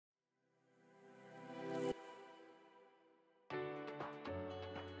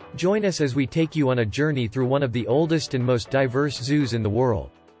Join us as we take you on a journey through one of the oldest and most diverse zoos in the world,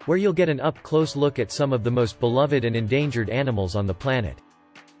 where you'll get an up-close look at some of the most beloved and endangered animals on the planet.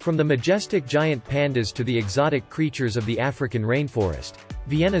 From the majestic giant pandas to the exotic creatures of the African rainforest,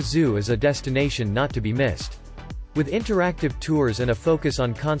 Vienna Zoo is a destination not to be missed. With interactive tours and a focus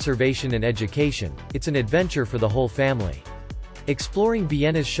on conservation and education, it's an adventure for the whole family. Exploring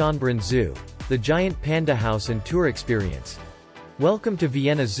Vienna's Schönbrunn Zoo, the giant panda house and tour experience. Welcome to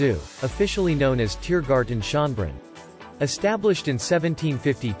Vienna Zoo, officially known as Tiergarten Schönbrunn. Established in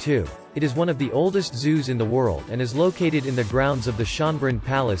 1752, it is one of the oldest zoos in the world and is located in the grounds of the Schönbrunn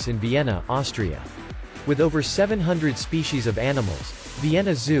Palace in Vienna, Austria. With over 700 species of animals,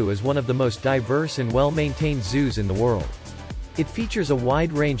 Vienna Zoo is one of the most diverse and well-maintained zoos in the world. It features a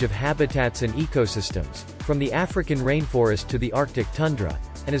wide range of habitats and ecosystems, from the African rainforest to the Arctic tundra,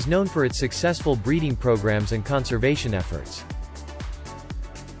 and is known for its successful breeding programs and conservation efforts.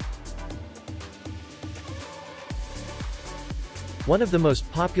 One of the most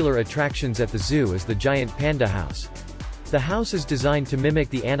popular attractions at the zoo is the giant panda house. The house is designed to mimic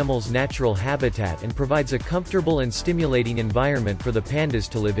the animal's natural habitat and provides a comfortable and stimulating environment for the pandas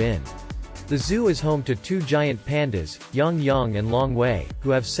to live in. The zoo is home to two giant pandas, Yang Yang and Long Wei, who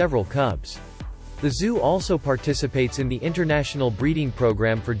have several cubs. The zoo also participates in the International Breeding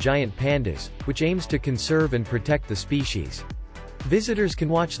Program for Giant Pandas, which aims to conserve and protect the species. Visitors can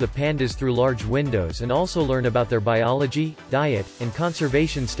watch the pandas through large windows and also learn about their biology, diet, and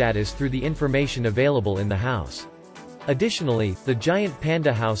conservation status through the information available in the house. Additionally, the giant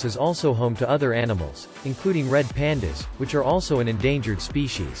panda house is also home to other animals, including red pandas, which are also an endangered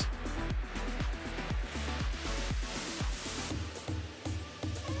species.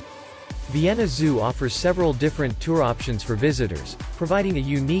 Vienna Zoo offers several different tour options for visitors, providing a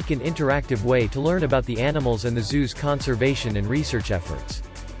unique and interactive way to learn about the animals and the zoo's conservation and research efforts.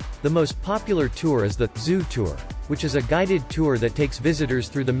 The most popular tour is the Zoo Tour, which is a guided tour that takes visitors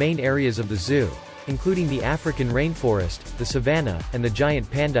through the main areas of the zoo, including the African rainforest, the savanna, and the giant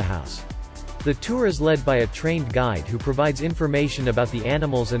panda house. The tour is led by a trained guide who provides information about the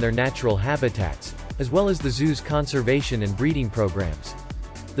animals and their natural habitats, as well as the zoo's conservation and breeding programs.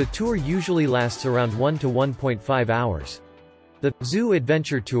 The tour usually lasts around 1 to 1.5 hours. The Zoo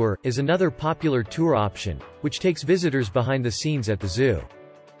Adventure Tour is another popular tour option, which takes visitors behind the scenes at the zoo.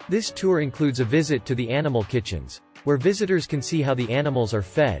 This tour includes a visit to the animal kitchens, where visitors can see how the animals are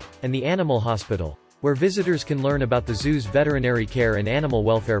fed, and the animal hospital, where visitors can learn about the zoo's veterinary care and animal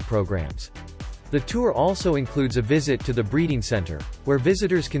welfare programs. The tour also includes a visit to the breeding center, where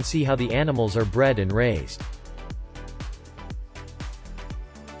visitors can see how the animals are bred and raised.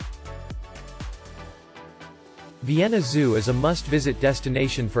 Vienna Zoo is a must-visit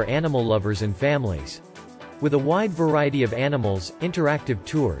destination for animal lovers and families. With a wide variety of animals, interactive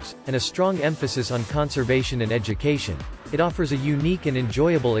tours, and a strong emphasis on conservation and education, it offers a unique and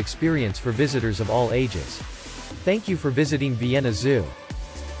enjoyable experience for visitors of all ages. Thank you for visiting Vienna Zoo.